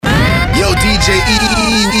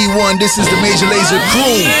DJ E1, this is the Major Lazer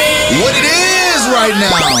crew. What it is right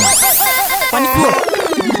now.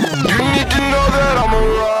 You need to know that I'm a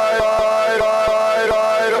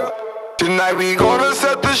rider. Tonight we gonna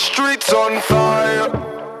set the streets on fire.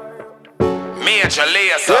 Major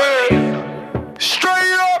Lazer.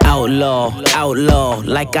 Straight up. Outlaw,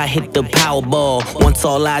 like I hit the Powerball. Once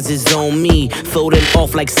all eyes is on me, throw them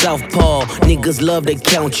off like Southpaw. Niggas love to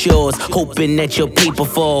count yours, hoping that your paper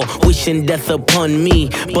fall. Wishing death upon me,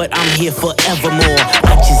 but I'm here forevermore.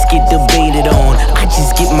 I just get debated on, I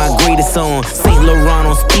just get my greatest on. St. Laurent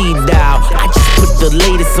on speed dial, I just put the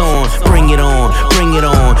latest on. Bring it on, bring it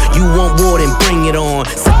on. You want war, then bring it on.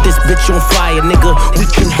 Set this bitch on fire, nigga, we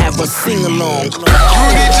can have a sing-along. You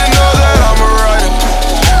need to know that I'm a rider.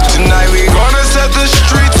 Tonight we gonna set the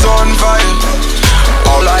streets on fire.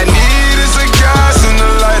 All I need is a gas and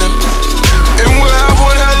a lighter, and we'll have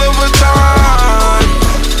one hell of a time.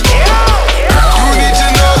 You need to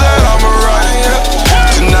know that I'm a rider.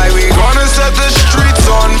 Tonight we gonna set the streets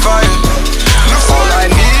on fire. All I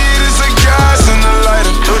need is a gas and a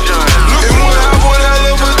lighter, and we'll have one hell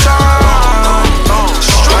of a time.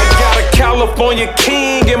 I got a California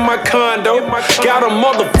king in my condo. Got a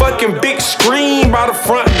motherfucking big screen by the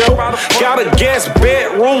front door. Got a guest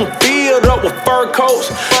bedroom filled up with fur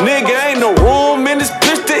coats. Nigga, ain't no room in this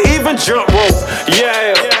bitch to even jump rope.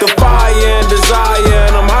 Yeah, the fire and desire,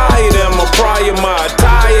 and I'm higher than my prior. My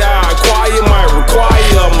attire, acquire might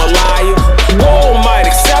require I'm a liar. War might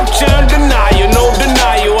accept you and deny you, no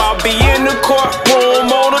denial. I'll be in the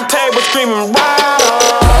courtroom on the table screaming rider.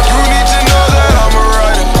 You need to know that I'm a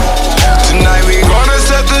rider. Tonight we gonna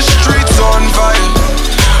set the streets on fire.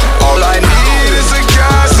 All I need is a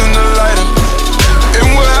gas and a lighter, and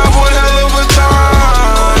we'll have one hell of a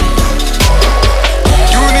time.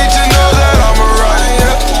 You need to know that I'm a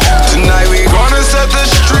rider. Tonight we gonna set the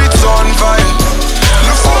streets on fire.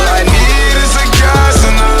 All I need is a gas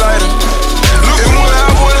and a lighter, and we'll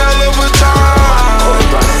have one hell of a time.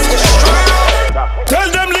 Tell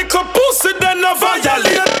them little pussy then no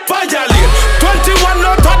violate. 21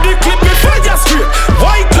 out of the clip, me fire straight.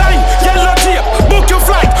 White line, yellow tape, book your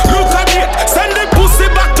flight, look at it. Send the pussy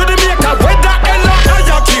back to the maker, whether hell or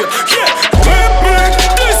higher gear. Yeah, clip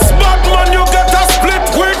this bad man you get a split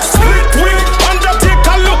wig.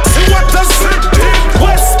 Undertaker look, see what the slip did.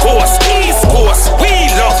 West Coast, East Coast, we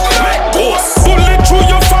love make boss. Bullet through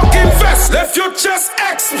your fucking vest, left your chest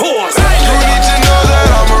exposed. You need to know that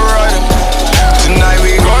I'm a rider. Tonight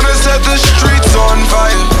we gonna set the streets on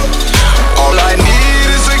fire. All I need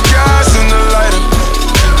is a gas and a lighter,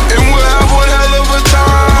 and we'll have one hell of a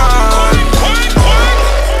time.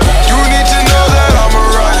 You need to know that I'm a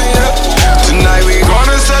rider. Tonight we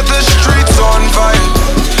gonna set the streets on fire.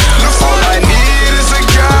 All I need is a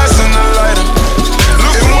gas and a lighter,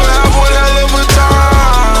 and we'll have one hell of a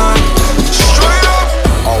time. Straight up.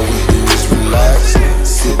 All we do is relax,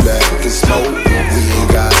 sit back and smoke. We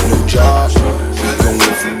ain't got no job, we gon'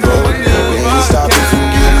 win from broke. We ain't stopping from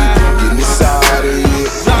getting this out of here.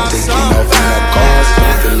 Taking off in our cars,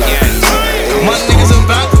 feel like my niggas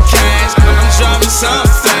about the cash, I'm driving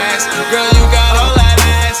something fast. Girl, you got all that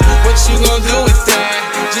ass, what you gon' do with that?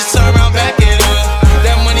 Just turn around, back it up.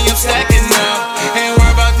 That money I'm stacking up. Ain't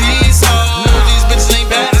worry about these hoes, these bitches ain't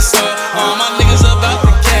bad as fuck. All my niggas about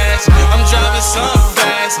the cash, I'm driving something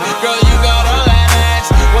fast. Girl, you got all that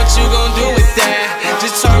ass, what you gon' do with that?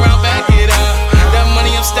 Just turn around, back it up. That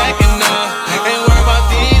money I'm stacking up. Ain't worry about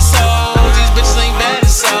these hoes, these bitches ain't bad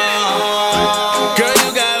as fuck. Girl,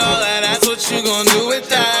 you got all that ass, what you gon' do with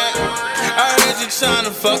that? I heard you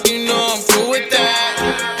tryna fuck, you know I'm cool with that.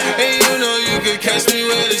 And you know you could catch me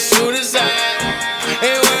where the shooters at.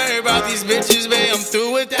 Ain't worry about these bitches, babe, I'm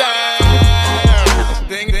through with that.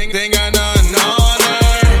 Think I nothing on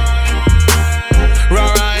her.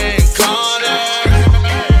 Rara ain't called her.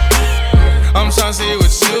 I'm tryna see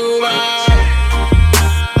what you about.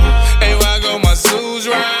 Ain't where I go, my zoos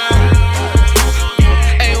right.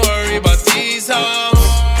 Ain't worry about these hoes.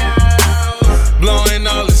 Blowing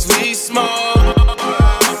all this weed smoke,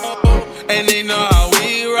 and they know how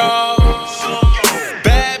we roll.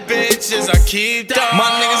 Bad bitches, I keep those. My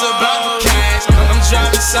niggas about the cash, I'm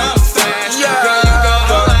driving something fast. Girl, you got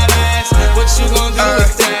all that ass, what you gon' do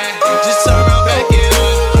with that? Just turn around, back it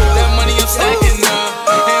up. That money I'm stacking up.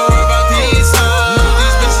 Ain't worry about these hoes,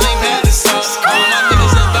 these bitches ain't bad as fuck. All my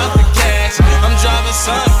niggas about the cash, I'm driving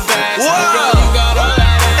something fast. Girl, you got all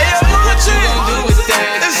that ass, what you gon' do with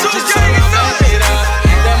that? Just turn around, back it up.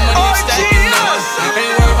 That money I'm stacking up.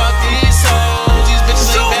 Ain't worry about these hoes, these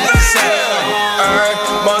bitches ain't bad as fuck.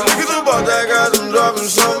 My niggas about that gas, I'm driving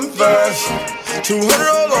something fast. 200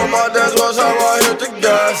 all on my dash, watch how I hit the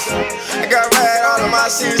gas. I got rap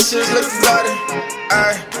see the shit look bloody.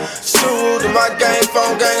 Ayy, sued to my game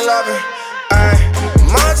phone, gang loving. Ayy,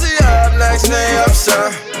 Monty up next, name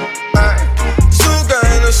upside. Ayy, Zoo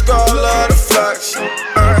gang, the skull of the flex.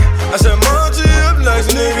 Ayy, I said Monty up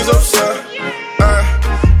next, niggas upside. Ayy,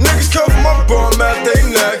 niggas come from my bum at they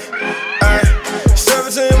neck. Ayy,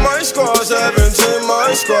 17 my squad, 17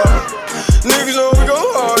 my squad. Niggas know we go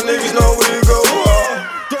hard, niggas know we go hard.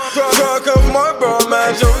 Try come from my bum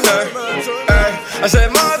at your neck. Ayy, I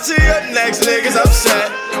said Monty up next, niggas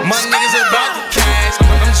upset. My niggas about the cash,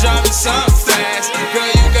 I'm driving something fast. Girl,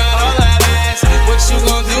 you got all that ass, what you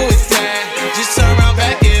gon' do with that? Just turn around,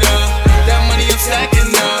 back it up. That money I'm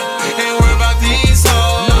stacking up. Ain't worry about these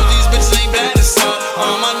hoes, these bitches ain't bad as fuck.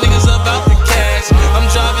 All my niggas about the cash, I'm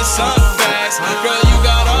driving something fast. Girl, you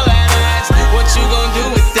got all that ass, what you gon' do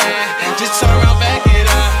with that? Just turn around, back it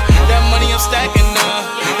up. That money I'm stacking up.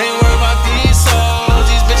 Ain't worry about these hoes,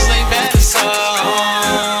 these bitches ain't bad as fuck.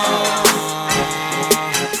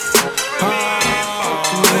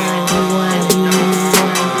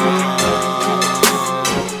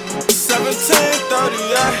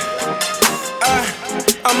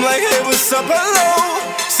 17:38. I'm like, hey, what's up, hello?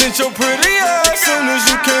 Sent your pretty ass soon as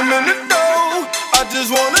you came in the door. I just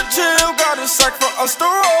wanna chill, got a sack for us to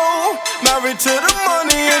roll. Married to the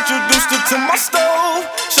money, introduced her to my stove.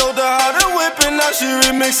 Showed her how to whip and now she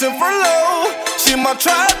remixing for low. She my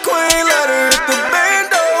trap queen, let her hit the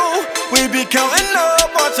bando. We be counting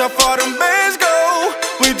up, watch how far them bands go.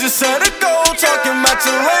 We just set a goal, talking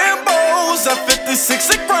matching Lambos. At 56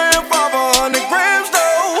 a gram, 500 grams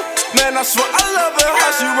though. Man, I swear I love her,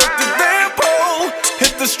 how she work the damn pole.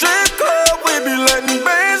 Hit the strip club, we be letting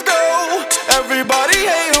bands go. Everybody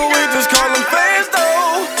hate her, we just call them fans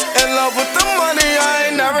though. In love with the money, I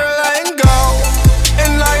ain't never letting go.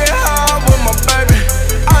 And I get high with my baby.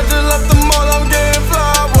 I just left the mall, I'm getting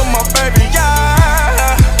fly with my baby,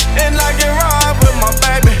 yeah. And I get ride with my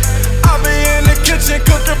baby. I be in the kitchen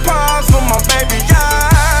cooking pies with my baby,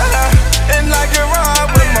 yeah. And I get ride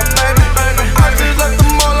with my baby. I just left the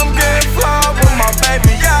mall, I'm getting fly with my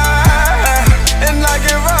baby, yeah. And I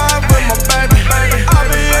get ride with my baby. I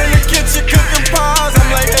be in the kitchen cooking pies. I'm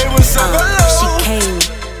like, hey, what's up, hello? She came,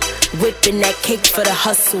 whipping that cake for the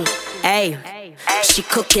hustle. Ayy, she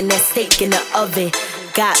cooking that steak in the oven.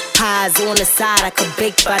 Got pies on the side, I could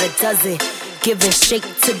bake by the dozen. Giving shake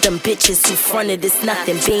to them bitches who fronted it's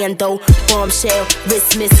nothing. Bando, bombshell,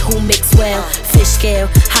 wrist miss who mix well. Fish scale,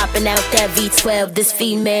 hopping out that V12. This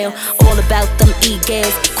female, all about them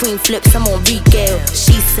e-gals. Queen flips, I'm on regale.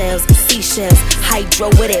 She sells seashells, hydro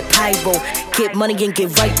with it pyro. Get money and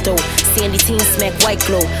get right though. Sandy team smack white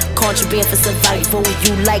glow. Contraband for survival,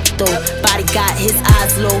 you like though. Body got his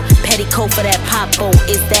eyes low. Petticoat for that popo,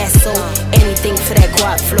 is that so? Anything for that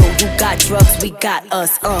guap flow. You got drugs, we got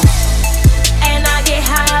us, And I get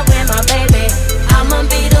high with my baby. I'ma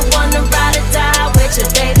be the one to ride or die with your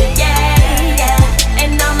baby, yeah, yeah.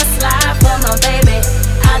 And I'ma slide for my baby.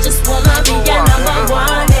 I just wanna be your number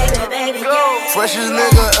one, baby, yeah. Freshest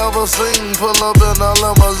nigga ever seen. Pull up in a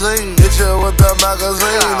limousine. Hit you with the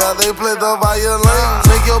magazine. Now they play the violin.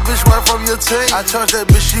 Take your bitch right from your team. I charge that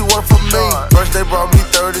bitch, she work for me. First they brought me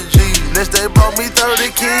 30 G's. Next they brought me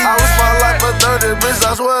 30 keys. I was my life for 30 bricks.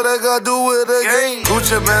 I swear they gonna do it again.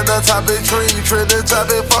 Gucci man, the topic tree. Trending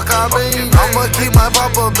topic, fuck I mean. I'ma keep my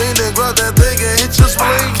papa bean and grab that thing and hit your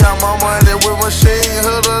spleen. Count my money with machine.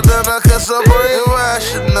 Hooder than a Casablanca.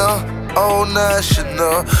 Irrational. Oh,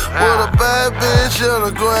 national. With a bad bitch and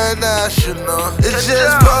a grand national. It's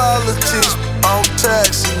just politics, I'm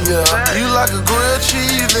taxing ya. You like a grilled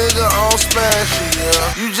cheese, nigga, I'm smashing ya.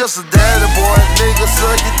 You just a daddy boy, nigga,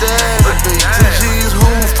 suck your daddy beat. 2 G's,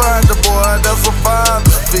 who find the boy, that's a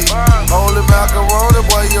finder's fee. Holy macaroni,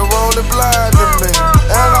 boy, you're only blind to me.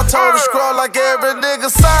 And I told the scroll like every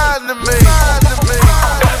nigga signed to me.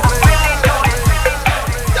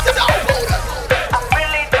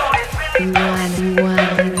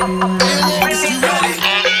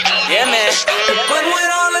 Yeah, man. But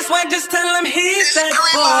with all this weight, just tell him he's that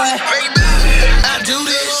boy. I do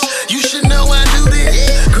this, you should know I do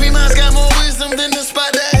this. Grimass got more wisdom than the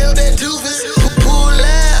spot that held that doofus. Pull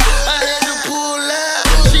out, I had to pull out.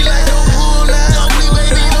 She like, don't pull out. Don't please,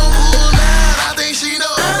 baby, don't pull out. I think she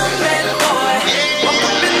know I'm that boy. Walk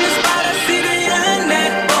up in the spot, I see the young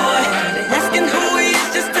that boy. They asking who he is,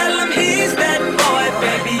 just tell him he's that boy.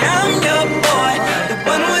 Baby, I'm your boy. The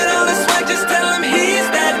one with all the swag, just tell him he's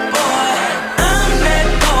that boy. I'm that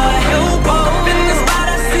boy. Walk up in the spot,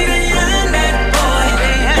 I see the young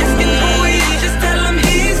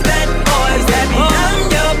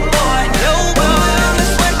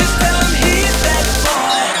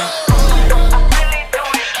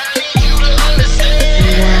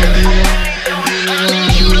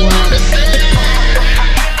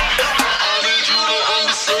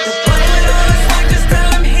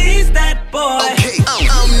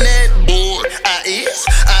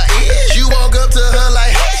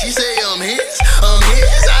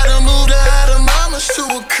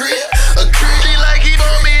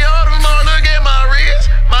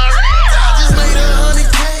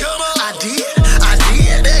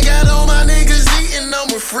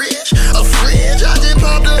fridge. A fridge, I just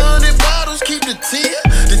popped 100 bottles, keep the tip.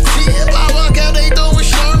 The tip, I walk out, they throwin'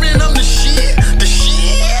 Sherman, I'm the shit. The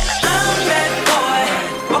shit. I'm that boy.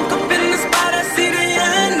 Walk up in the spot, I see the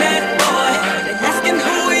young that boy. They asking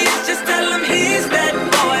who he is, just tell him he's that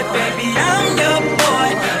boy. Baby, I'm your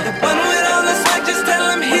boy. The one with all the swag, just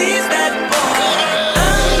tell him he's that boy.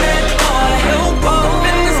 I'm that boy. Walk up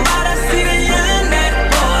in the spot, I see the young that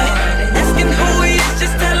boy. They asking who he is,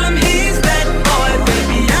 just tell him he's that boy.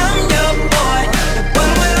 Baby, I'm your boy. The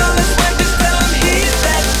one with all the swag, just tell him he's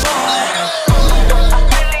that boy.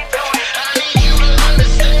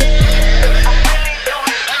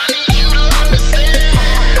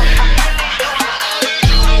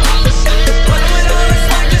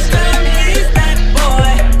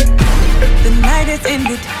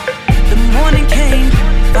 Ended. The morning came,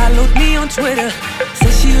 followed me on Twitter,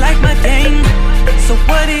 said she liked my game. So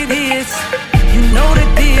what it is, you know the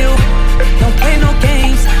deal. Don't play no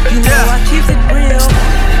games, you know I keep it real.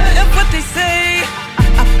 And what they say,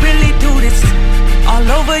 I really do this. All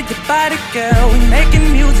over your body, girl, we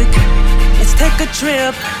making music. Let's take a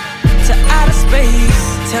trip to outer space.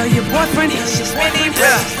 Tell your boyfriend he's just many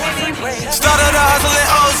ways. Started a hustling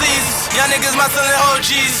OZs, young niggas muscling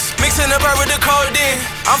OGs, mixing the bird with the codeine.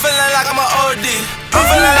 I'm feeling like I'm a OD. I'm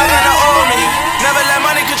feeling like I'm an old me. Never let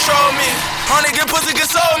money control me. Only good pussy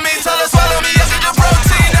console me. Tell her swallow me, yes, it's the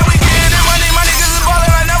protein. Now we getting money, my niggas is ballin'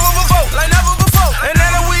 like never before, like never before. And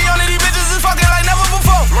now that we only these bitches is fucking like never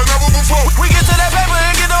before, like never before. We get to that paper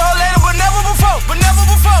and get the whole later, but never before, but never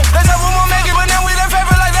before. They said we won't make it, but now we that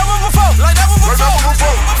favorite like never before, like never before.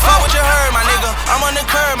 Fuck what you heard, my nigga. I'm on the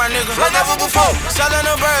curb, my nigga, like never before. Selling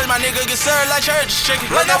the birds, my nigga, get served like church chicken,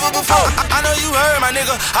 like never before. I know you heard, my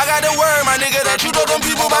nigga. I got the word, my nigga, that you know them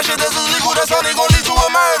people about shit that's illegal. That's how they gon' lead to a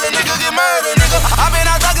murder, nigga, get murdered, nigga. I been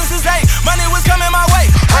out talking since 8, money was coming my way.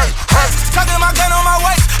 Hey, hey, tucking my gun on my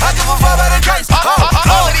waist. I give a fuck about the trace.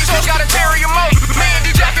 All of these hoes got a Terry emote. Me and D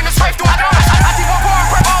Jack in the safe through the doors. I see one boy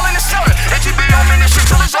prep all in the shoulder. HEB on me, this shit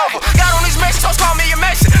till it's over. Got on these Masons, so call me a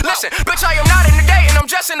Mason. Listen, bitch, I am not in the dating. I'm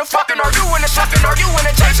just in the fucking arguing and sucking, arguing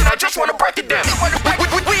and chasing. I just wanna break it down.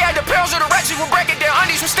 We had the pills of the rats, we would break it down.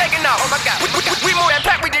 Undies was staking out. Oh my god. We moved that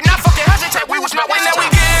pack, we did not fucking hesitate. We was not waiting. Now we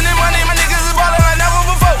getting in money, my niggas is ballin' like never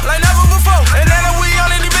before, like never before. And now that we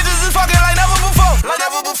only these bitches is fucking like never before, like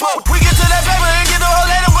never before. We get to that paper and get the whole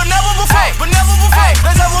later, but never before, but never before.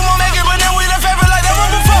 They said we won't make it, but then we that favorite like never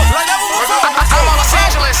before, like never before. I'm on Los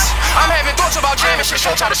Angeles. I'm having thoughts about jamming shit,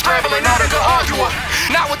 so try to scramble it, not a good arguer.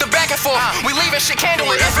 Not with the back and forth, we leaving shit candle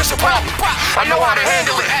it if it's a problem. I know how to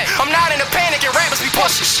handle it. I'm not in a panic and rappers be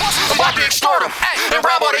pussies. I'm about to extort them and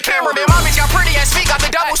rob all the cameramen. Mommy's got pretty ass feet, got the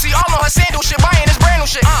double C all on her sandal shit, buying this brand new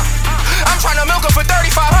shit. I'm trying to milk her for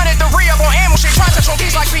 3,500, the re-up on ammo shit. Try to touch on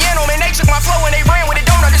keys like piano, man, they took my flow and they ran with it,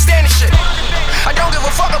 don't understand this shit. I don't give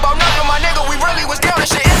a fuck about nothing, my nigga, we really was down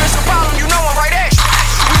this shit. If it's a problem, you know I'm right at you.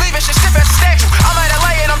 We leaving shit stiff as a statue. I'm at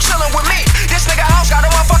LA and I'm chillin' with me. This nigga house got a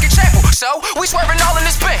motherfucking chapel, so we swerving all in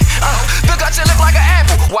this bin. The guts it look like an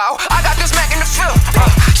apple. Wow, I got this Mac in the field.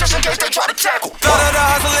 Just in case they try to tackle. Started a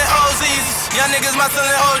hustling OZs, young niggas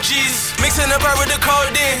muscling OGs, mixing the bird with the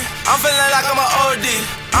codeine. I'm feeling like I'm a OD.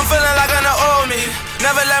 I'm feeling like I'm an old me.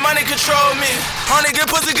 Never let money control me. Only good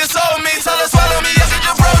pussy console me. Tell her swallow me, yes, it's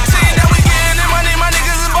the protein. Now we getting in money, my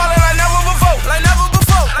niggas is ballin' like never before, like never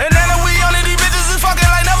before. And now that we only these bitches is fucking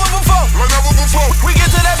like never before, like never before. We get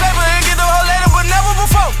to that paper and get the whole later, but never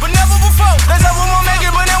before, but never before. They said we won't make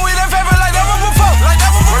it, but then we that favorite like never before, like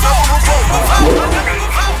never before.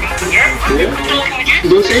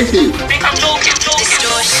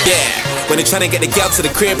 Yeah, when they tryna get the girl to the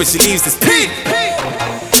crib and she leaves this pee.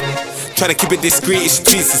 Tryna keep it discreet, she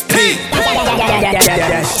tweets this pee.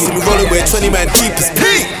 See me rolling with 20 man deep is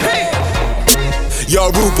pee. Yo,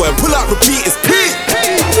 rude boy, pull out, repeat is pee.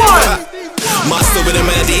 Master with a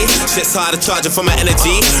melody, shit's hard to charge for my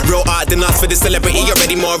energy. Real art than us for the celebrity.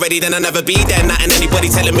 Already more ready than I'll never be. There nothing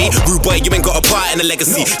anybody telling me. Rude boy, you ain't got a part in the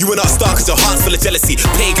legacy. You are not a star cause your heart's full of jealousy.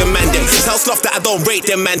 Pagan man them, tell sloth that I don't rate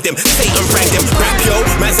them man them. Satan rank them, rap yo,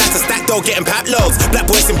 man's had to stack though, getting pap loads. Black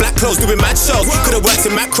boys in black clothes doing mad shows. Could've worked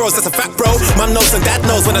in macros, that's a fact bro. Mum knows and dad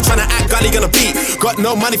knows when I'm tryna act, golly gonna beat. Got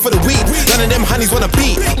no money for the weed, none of them honeys wanna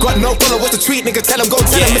beat. Got no follow, what's the tweet, nigga tell them go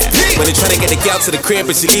tell them it's Pete. When they tryna get the girl to the crib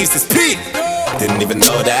and she leaves this Pete. Didn't even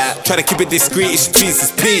know that. Try to keep it discreet, she tweets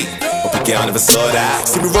this Pete. Hope your girl never saw that.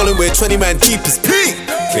 See me rolling with 20 man deep is Pete.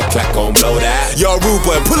 Click clack gon' blow that. Yo rude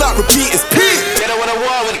boy, pull out, repeat is Pete. They don't wanna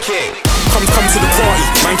war with the king. come to the party,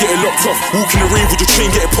 man get it locked off. Walk in the rave with your chain,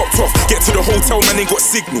 get it popped off. Get to the hotel, man ain't got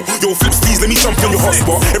signal. Yo, flip steez, let me jump on your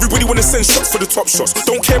hotspot. Everybody wanna send shots for the top shots.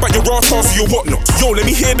 Don't care about your ass or your whatnot. Yo, let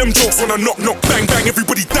me hear them jokes when I knock. Bang bang,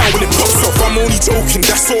 everybody down when it pops off. I'm only joking,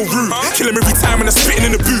 that's so rude. Kill him every time when I'm spitting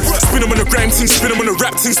in the booth. Spin him on the grime ting, spin him on the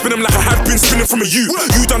rap ting, spin him like I have been spinning from a you.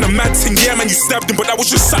 You done a mad ting, yeah man, you stabbed him, but that was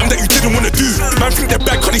just something that you didn't wanna do. Man think they're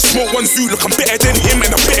bad cause they smoke one zoo. Look, I'm better than him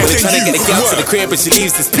and I'm better than you. Trying to get the girl to the crib but she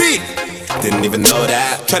leaves this pee. Didn't even know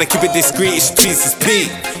that. Trying to keep it discreet, she tweets this pee.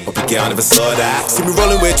 Hope your girl never saw that. See me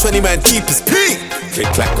rolling with 20 man deep is pee. Click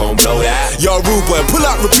clack gon' blow that. Yo rude boy, pull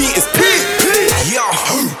out repeat is pee. Yo,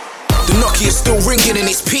 the Nokia's still ringing in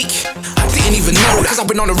its peak. I didn't even know that, cause I've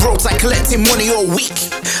been on the roads like collecting money all week.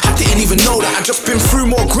 I didn't even know that, I just been through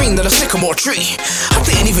more green than a sycamore tree. I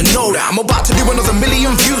didn't even know that, I'm about to do another 1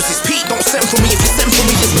 million views this peak. Don't send for me if you send for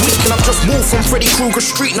me this week. And I've just moved from Freddy Krueger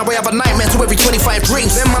Street. Now I have a nightmare to every 25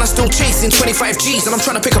 dreams. Them man are still chasing 25 G's. And I'm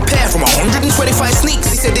trying to pick a pair from 125 sneaks.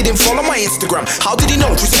 He said they didn't follow my Instagram. How did he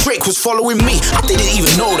know Juicy Drake was following me? I didn't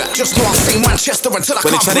even know that, just know I'll say Manchester until I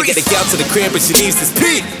when can't breathe. When they trying to get the girl to the crib but she leaves this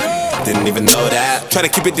pee. Didn't even know that. Trying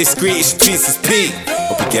to keep it discreet, she tweets this pee.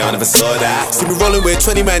 Hope your girl never saw that. See me rolling with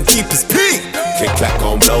 20 man deep is pee. Click clack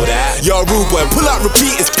gon' blow that. Yo rude boy, pull out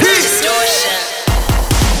repeat is pee.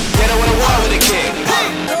 Get her with a war with a king.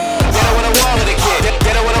 Get her with a war with a king.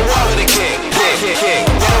 Get her with a war with a king. King.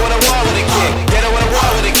 Get her with a war with a king. Get her with a war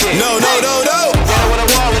with a king. No. Get her with a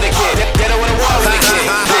war with a king. Get her with a war with a king.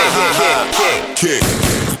 King.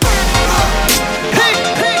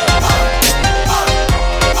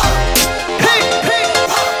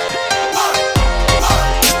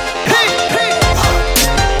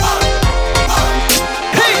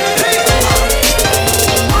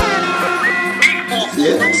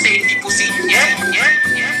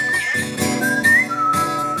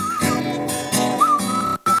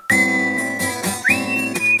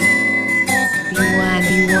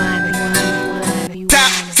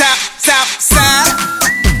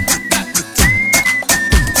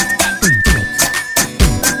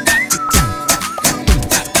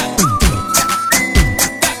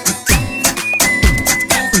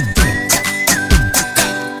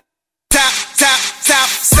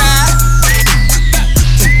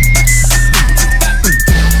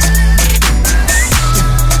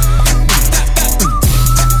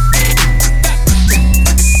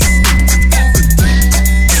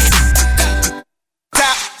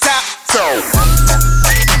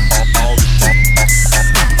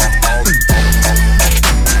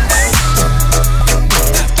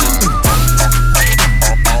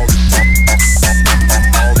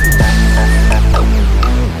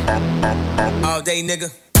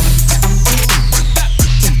 Nigga.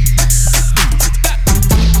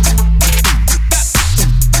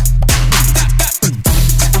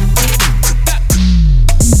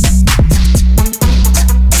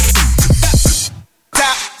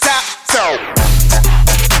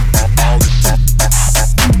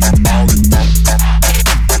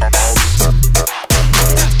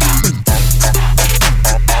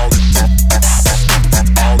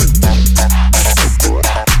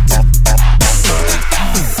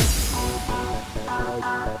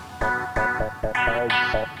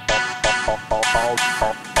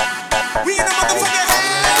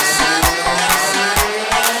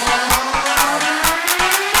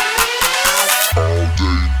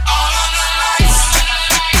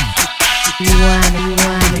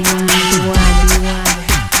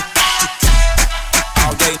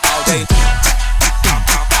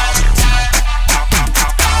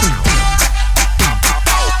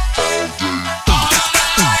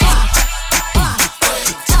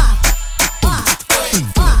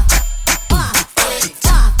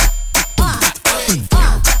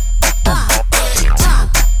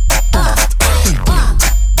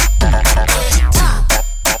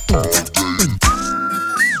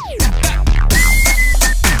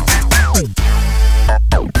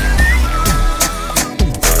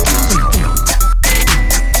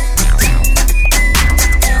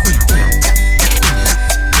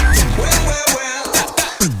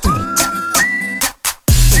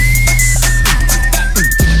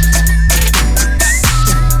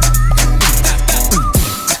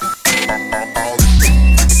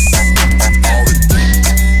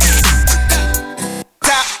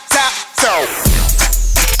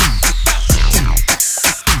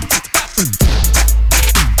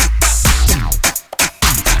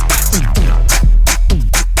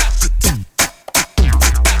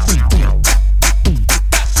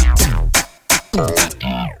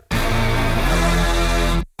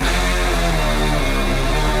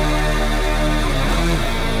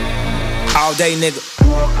 All day,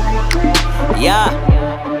 nigga. Yeah.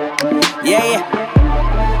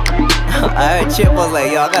 I heard Chip was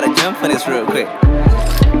like, yo, I gotta jump for this real quick.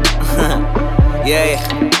 Yeah.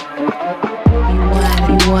 You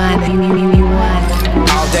won.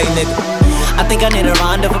 All day, nigga. I think I need a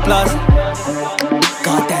round of applause.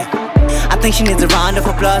 God damn. I think she needs a round of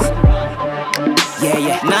applause.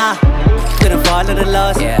 Yeah. Nah, couldn't follow the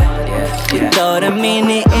laws. Yeah. You thought a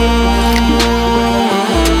minute.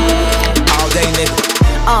 All day, nigga.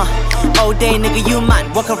 All day, nigga, you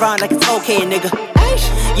mine. Walk around like it's okay, nigga.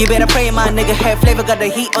 You better pray, my nigga. Hair flavor got the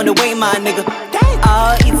heat on the way, my nigga.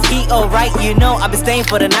 It's heat, alright. You know I've been staying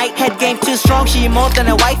for the night. Head game too strong, she more than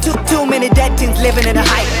a wife. Too many dead teens living in the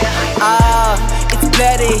hype. It's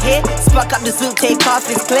bloody here. Spark up the suit, take off,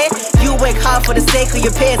 it's clear. You work hard for the sake of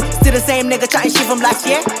your peers. Still the same nigga chatting shit from last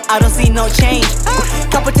year. I don't see no change.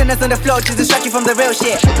 Couple tenants on the floor to distract you from the real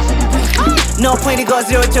shit. No point to go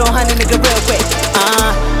 0 to 100, nigga, real quick.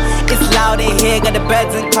 It's loud in here, got the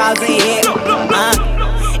birds and clouds in here.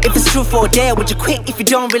 If it's truth or dare, would you quit if you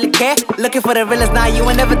don't really care? Looking for the realest, nah, you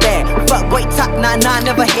ain't never there. Fuck boy talk, nah,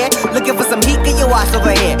 never here. Looking for some heat, get your ass over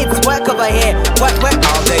here. It's work over here, work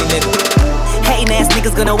all day, nigga. Hating ass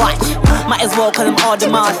niggas gonna watch. Might as well call them all the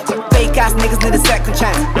Mars. Fake ass niggas need a second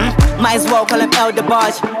chance. Might as well call them Elder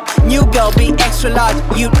Barge. New girl be extra large.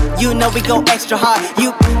 You know we go extra hard.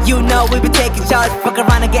 You know we be taking charge. Fuck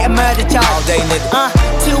around and get a murder charge. All day, nigga.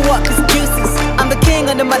 2 up is juices. I'm the king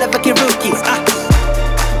of the motherfucking rookies.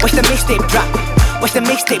 Watch the mixtape drop. Watch the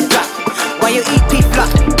mixtape drop. While you eat pea flop.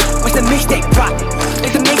 Watch the mixtape drop.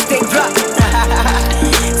 Watch the mixtape drop.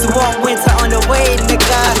 It's warm winter on the way,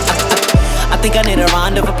 nigga. I think I need a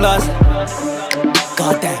round of applause.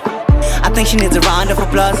 God damn. I think she needs a round of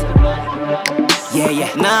applause. Yeah.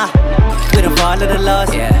 Nah, we don't follow the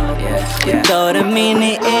laws. Yeah. You thought a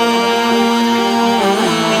minute.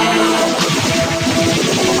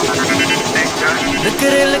 Look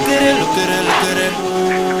at it.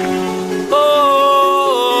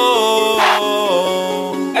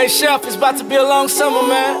 Hey, Chef, it's about to be a long summer,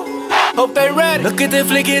 man. Hope they ready. Look at the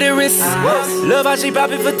flick of the wrist. Love how she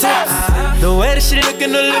poppin' for tips. The way that she look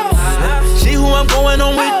in the lips. She who I'm going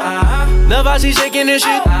on with. Love how she shaking this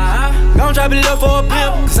shit. Gon' drop it up for a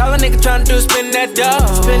pimp. Cause all a nigga tryna do is spin that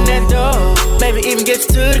dough. Maybe even get you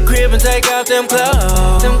to the crib and take off them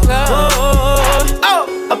clothes.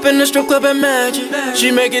 Up in the strip club at Magic. She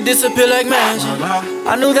make it disappear like magic.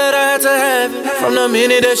 I knew that I had to have it from the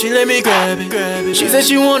minute that she let me grab it. She said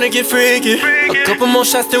she wanna get freaky. A couple more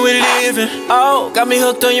shots till we leaving. Got me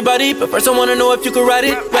hooked on your body, but first I wanna know if you could ride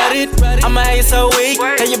it. I'ma have you so weak.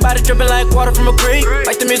 Have your body dripping like water from a creek.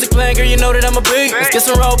 Like the music playing, girl, you know that I'm a beat. Let's get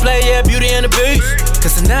some role play, yeah, Beauty and the Beast.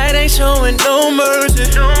 Cause tonight ain't showing no mercy.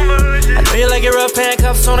 I know you like it rough,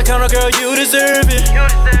 handcuffs on the counter, girl, you deserve it.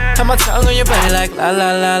 Have my tongue on your body like la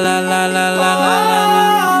la la la la la la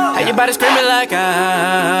la. Have your body screaming like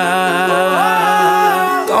ah.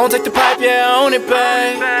 Gon' take the pipe, yeah, own it,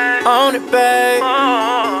 babe.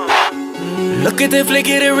 Look at the flick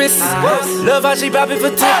of the wrist. Love how she poppin' for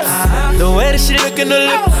tips. The way that she look in the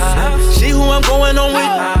lips. She who I'm going on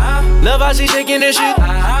with. Love how she shaking that shit.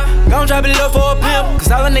 Gon' drop it low for a pimp.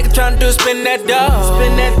 Cause all a nigga tryna do is spin that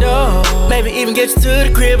dough. Maybe even get you to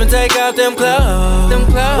the crib and take off them clothes.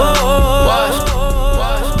 Watch.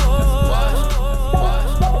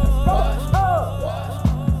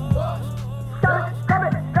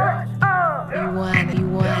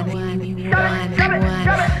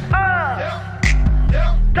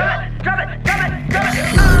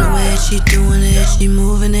 She doing it, she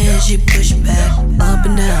moving it, she push back, up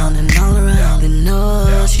and down and all around. And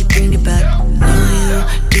no, she bring it back. Know you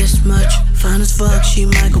this much, fine as fuck, she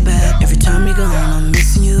might go back. Every time you gone, I'm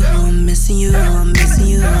missing you, I'm missing you, I'm missing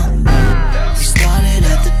you. We started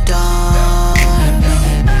at the derby,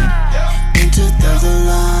 into the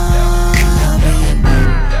lobby.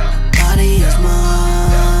 Body is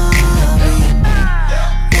my hobby,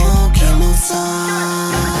 won't keep no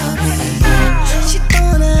wasabi.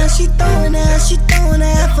 She throwing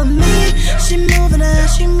that for me. She moving that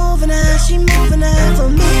for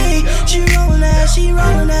me. She rolling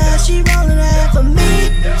that for me.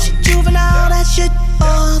 She juvenile, that shit,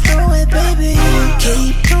 oh, throw it, baby.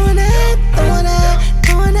 Keep throwing it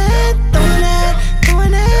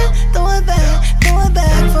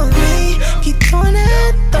back for me. Keep throwing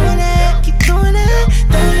it,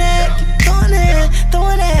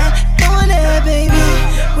 baby.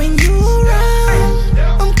 When you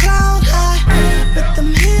around, I'm cloud high, with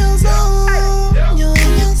them heels on, you're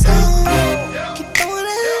in your zone. Keep throwing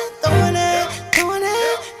it.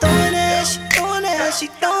 She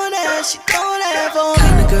throwing that for me.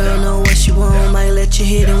 Kinda girl know what she want, might let you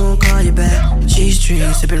hit and won't call you back. She's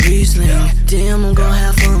dream, sipping Riesling. Damn, I'm gon'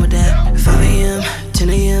 have fun with that. 5 a.m., 10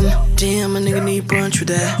 a.m. Damn, a nigga need brunch with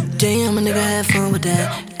that. Damn, a nigga have fun with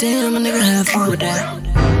that. Damn, a nigga have fun with that.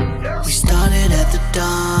 We started at the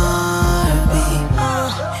Derby,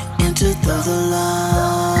 entered through the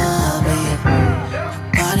lobby.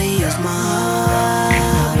 Body is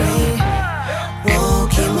Mari, whoa,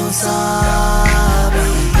 Kimosabi.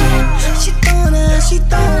 She throwing that, she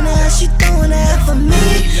throwing that, she throwing that for me.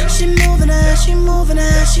 She moving that, she moving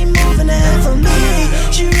that, she moving that for me.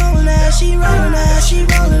 She rolling that, she rolling that, she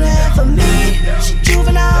rolling that for me. She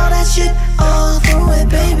juvenile that shit all through it,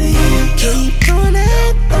 baby. Keep doing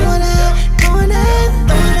it, throwing it, throwing it,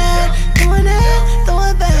 throwing it, throwing it, throw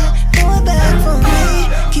it back for me.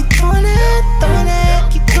 Keep throwing it, throwing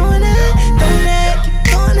it, keep doing it, throwing it, keep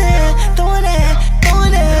throwing it, throwing it,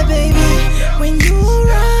 throwing it, baby. When you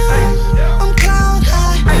around, I'm cloud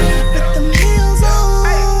high with them heels on,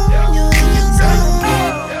 your heels on.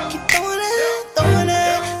 Keep throwing it, throwing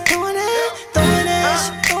it, throwing it, throwing it.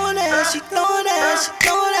 She throwing it, she throwing it, she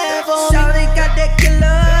throwing it for me. Shawty got that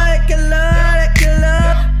killer, that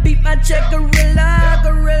killer. Beat my check, gorilla.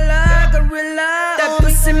 That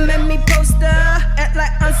pussy made me poster, act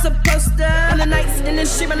like I'm supposed to. And the nights in and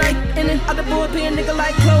shit, my night in and out the bullpen, nigga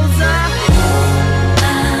like closer.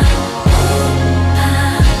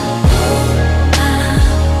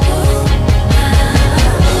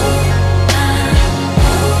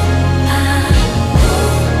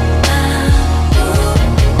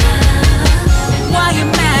 Why you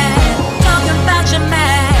mad? Talking about your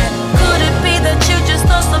mad. Could it be that you just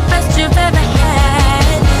lost the best you've ever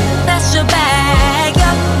had? That's your bag,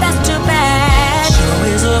 yeah, that's too bad. Show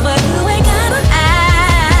is over, you ain't gotta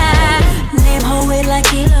act. Name whole weight like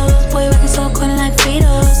kilos. Boy, working so cool like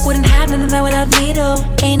Fritos. Wouldn't have none of that without me though.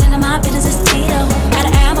 Ain't none of my business, it's Tito. Got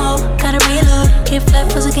an ammo, got a reload. Can't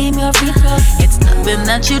flip for the game, you're a free throw. It's nothing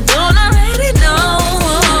that you don't already know.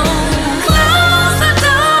 Close the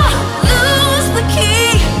door, lose the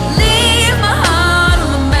key. Leave my heart on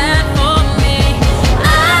the mat for me.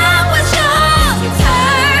 I was yours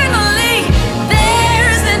eternally.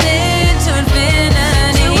 There's an end to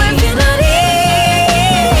infinity. To infinity.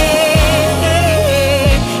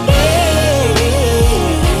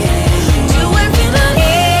 To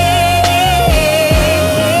infinity.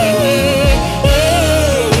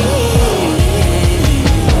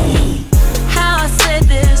 How I said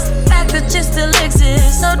this, fact that you still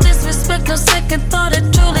exist. No disrespect, no second thought, it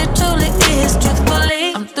truly, truly is.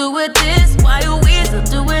 Truthfully, I'm through with this. Why are we still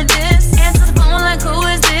doing this? Answer the phone like, who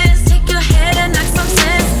is this? Take your head and knock some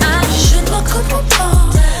sense. Je ne comprends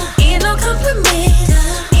pas. Ain't no compromise.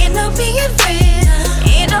 Ain't no being friends.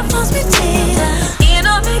 Ain't no false pretense. Ain't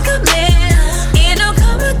no make amends. Ain't no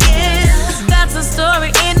come again. That's a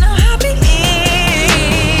story, ain't no happy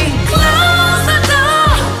end. Close the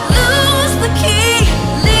door, lose the key.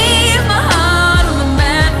 Leave my heart on the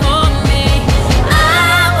mat for me.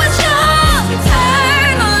 I was yours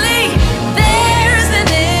eternally. There's an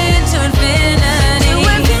end to infinity. To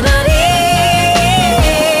infinity.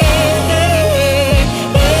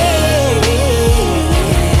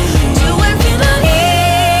 To infinity.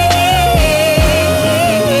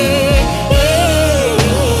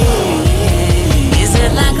 Is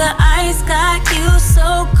it like an ice got you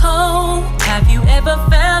so cold? Have you ever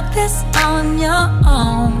felt this on your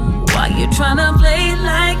own? Why you tryna play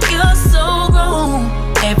like you're so grown?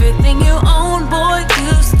 Everything you own, boy,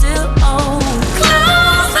 you still own.